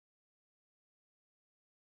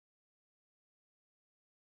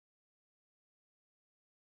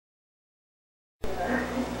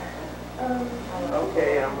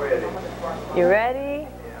You ready?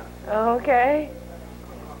 Okay.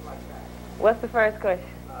 What's the first question?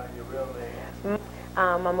 Your real name.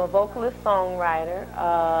 I'm a vocalist songwriter.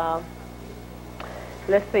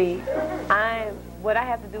 Let's see. What I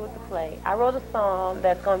have to do with the play. I wrote a song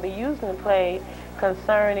that's going to be used in the play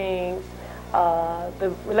concerning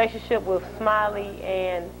the relationship with Smiley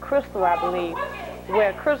and Crystal, I believe,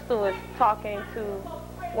 where Crystal is talking to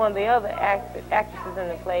one of the other actresses in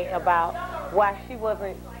the play about why she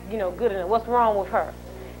wasn't, good enough. What's wrong with her?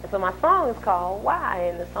 And so my song is called Why,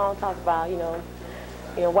 and the song talks about,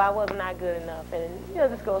 why wasn't I good enough? And,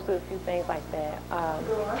 just goes through a few things like that.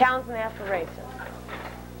 Talents and aspirations.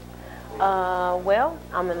 Well,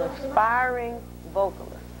 I'm an aspiring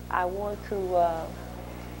vocalist. I want to,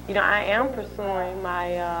 I am pursuing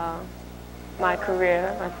my my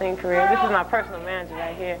career, my singing career. This is my personal manager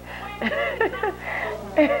right here.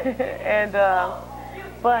 And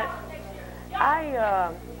but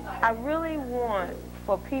I really want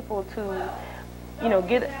for people to,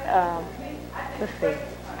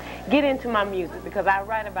 get into my music, because I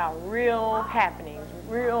write about real happenings,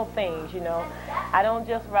 real things, I don't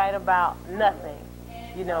just write about nothing,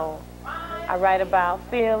 I write about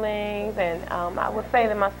feelings, and I would say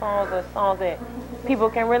that my songs are songs that people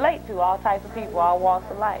can relate to, all types of people, all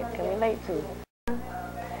walks of life can relate to.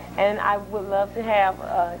 And I would love to have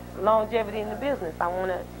longevity in the business. I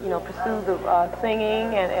want to, pursue the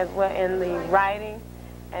singing and as well in the writing,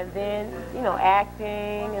 and then,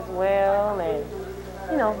 acting as well, and,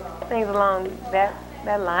 things along that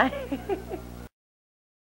line.